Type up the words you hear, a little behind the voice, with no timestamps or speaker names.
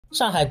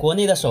上海国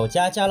内的首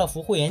家家乐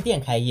福会员店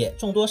开业，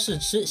众多试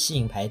吃吸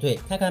引排队，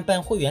看看办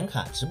会员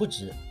卡值不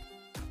值。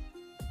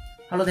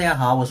Hello， 大家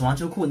好，我是王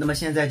秋裤。那么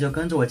现在就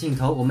跟着我镜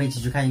头，我们一起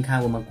去看一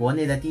看我们国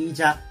内的第一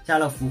家家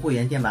乐福会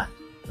员店吧。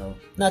走。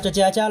那这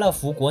家家乐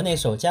福国内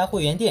首家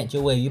会员店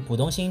就位于浦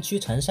东新区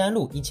城山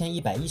路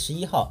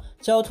1111号，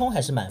交通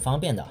还是蛮方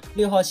便的。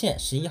6号线、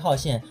11号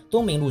线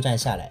东明路站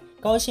下来。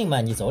高兴嘛，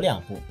你走2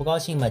步；不高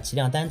兴嘛，骑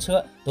辆单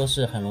车都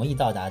是很容易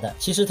到达的。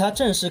其实它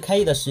正式开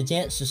业的时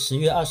间是10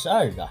月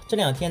22日啊，这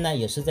2天呢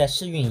也是在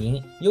试运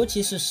营，尤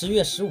其是10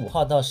月15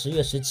号到10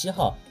月17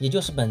号，也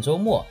就是本周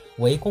末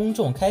为公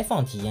众开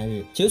放体验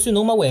日。就算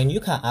侬没会员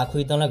卡，也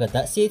可以登了搿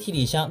搭3天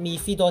里向免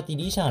费到店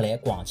里向来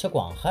逛吃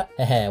逛喝。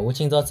嘿嘿，我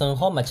今朝正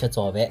好没吃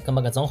早饭，那么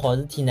搿种好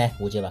事体呢，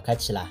我就不客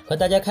气啦，和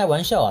大家开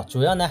玩笑啊，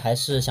主要呢还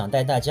是想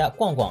带大家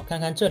逛逛，看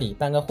看这里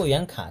办个会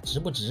员卡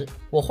值不值。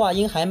我话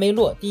音还没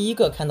落，第一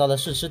个看到的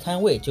试吃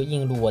摊位就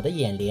映入我的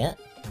眼帘。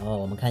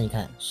我们看一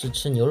看，是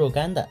吃牛肉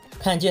干的。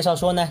看介绍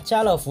说呢，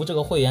家乐福这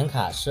个会员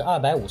卡是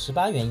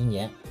258元1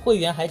年，会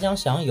员还将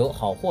享有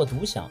好货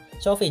独享、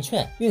消费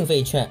券、运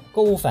费券、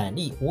购物返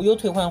利、无忧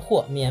退换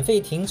货、免费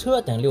停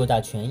车等6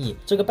大权益。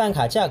这个办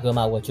卡价格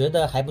嘛，我觉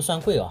得还不算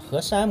贵哦，和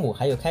山姆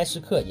还有开市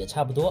客也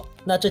差不多。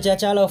那这家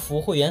家乐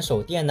福会员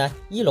首店呢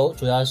，1楼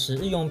主要是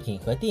日用品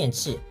和电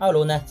器，2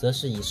楼呢则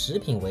是以食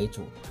品为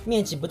主，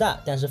面积不大，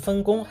但是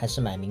分工还是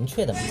蛮明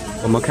确的嘛。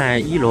我们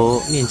看1楼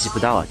面积不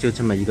大啊，就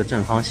这么一个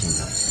正方形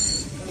的，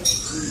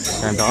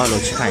咱到2楼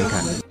去看一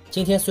看。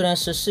今天虽然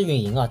是试运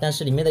营啊，但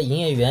是里面的营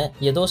业员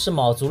也都是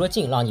卯足了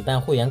劲让你办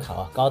会员卡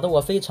啊，搞得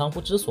我非常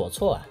不知所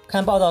措啊。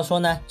看报道说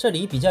呢，这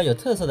里比较有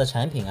特色的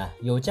产品啊，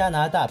有加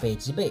拿大北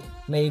极贝、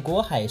美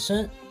国海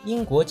参、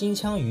英国金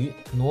枪鱼、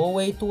挪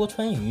威多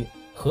春鱼、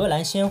荷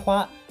兰鲜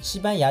花、西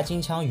班牙金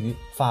枪鱼、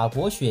法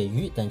国鳕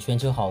鱼等全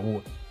球好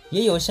物，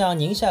也有像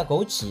宁夏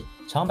枸杞、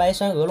长白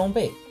山鹅龙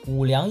贝、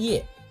五粮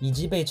液，以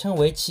及被称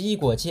为奇异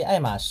果界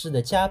爱马仕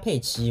的佳沛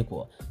奇异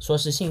果，说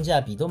是性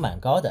价比都蛮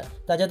高的，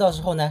大家到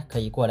时候呢可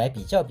以过来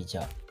比较比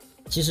较。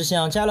其实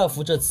像家乐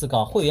福这次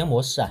搞会员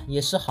模式啊，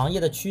也是行业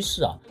的趋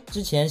势啊。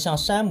之前像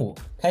山姆、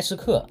开市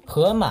客、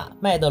盒马、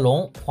麦德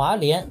龙、华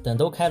联等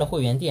都开了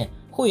会员店。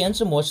会员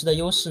制模式的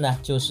优势呢，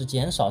就是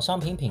减少商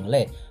品品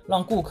类，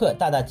让顾客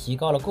大大提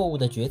高了购物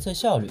的决策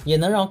效率，也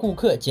能让顾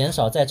客减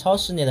少在超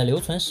市内的留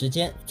存时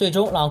间，最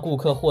终让顾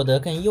客获得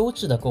更优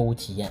质的购物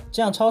体验。这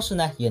样超市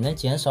呢，也能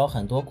减少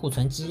很多库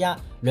存积压、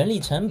人力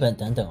成本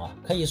等等啊，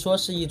可以说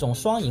是一种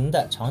双赢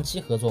的长期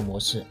合作模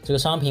式。这个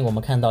商品我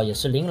们看到也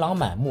是琳琅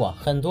满目啊，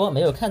很多没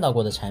有看到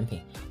过的产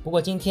品。不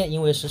过今天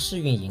因为是试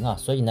运营啊，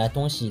所以呢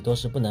东西都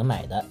是不能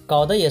买的，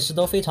搞得也是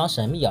都非常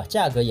神秘啊，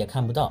价格也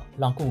看不到，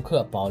让顾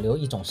客保留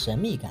一种神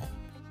秘感。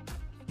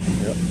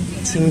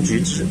青桔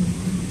汁，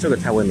这个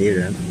摊位没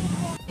人，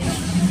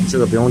这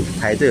个不用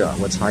排队啊，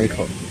我尝一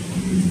口。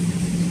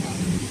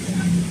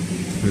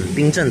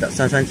冰镇的，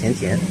酸酸甜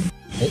甜。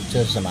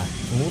这是什么？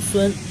竹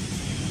荪、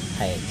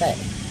海带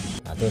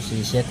啊，都是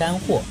一些干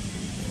货。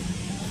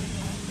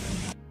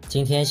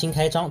今天新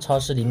开张，超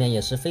市里面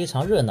也是非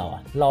常热闹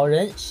啊，老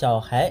人小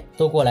孩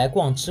都过来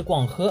逛吃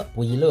逛喝，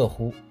不亦乐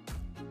乎。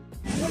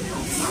这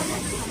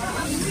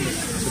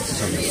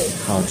是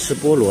什么？吃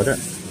菠萝的，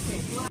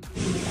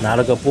拿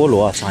了个菠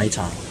萝尝一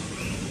尝，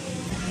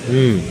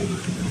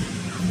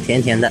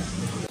甜甜的。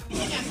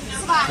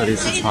这里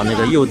是尝那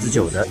个柚子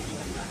酒的，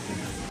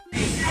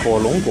火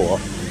龙果，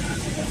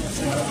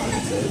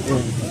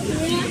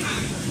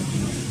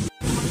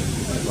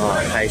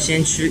海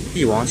鲜区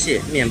帝王蟹、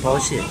面包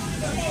蟹、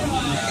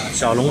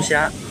小龙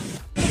虾，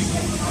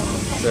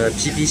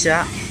皮皮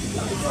虾，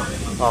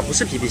不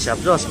是皮皮虾，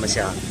不知道什么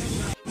虾。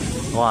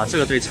哇，这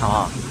个对尝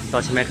啊，到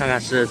前面看看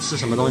是吃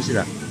什么东西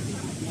的。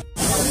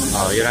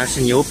原来是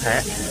牛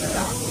排。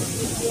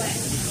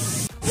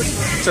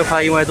这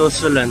块因为都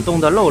是冷冻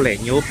的肉类，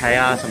牛排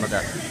啊什么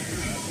的，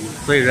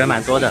所以人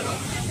蛮多的。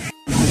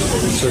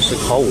这是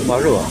烤五花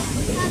肉啊，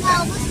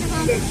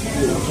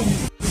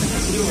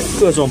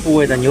各种部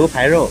位的牛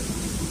排肉，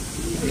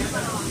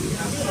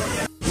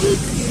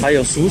还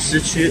有熟食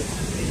区。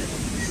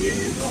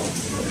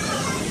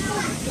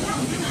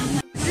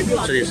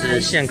这里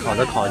是现烤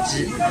的烤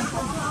鸡，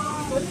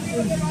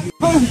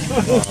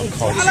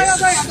烤鸡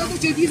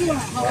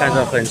看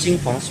着很金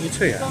黄酥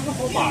脆啊。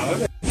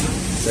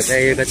这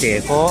边有个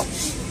蛋糕，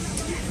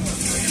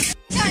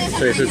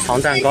这里是藏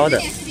蛋糕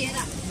的。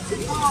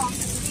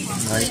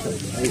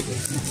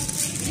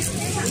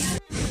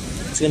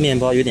这个面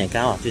包有点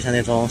干啊，就像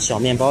那种小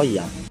面包一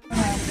样。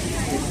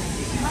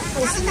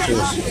这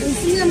个是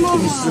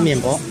吐司面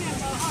包，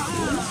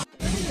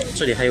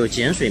这里还有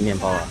碱水面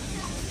包啊。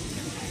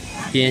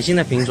点心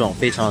的品种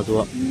非常的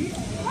多，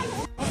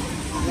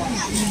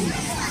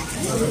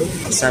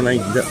三文鱼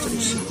的这里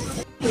是。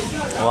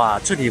哇，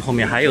这里后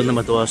面还有那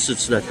么多试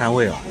吃的摊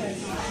位啊！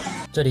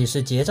这里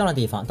是结账的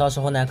地方，到时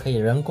候呢可以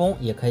人工，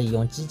也可以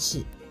用机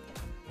器。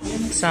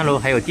3楼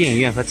还有电影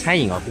院和餐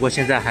饮啊，不过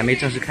现在还没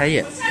正式开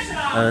业，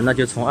那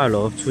就从2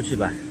楼出去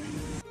吧。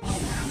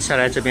下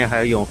来这边还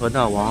有永和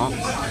大王、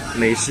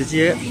美食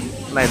街、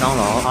麦当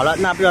劳。好了，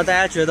那不知道大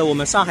家觉得我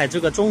们上海这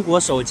个中国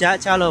首家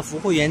家乐福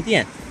会员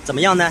店怎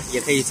么样呢？也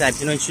可以在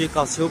评论区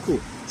告诉秋裤。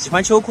喜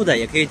欢秋裤的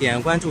也可以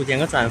点关注、点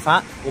个转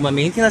发。我们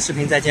明天的视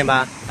频再见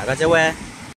吧，大家再会。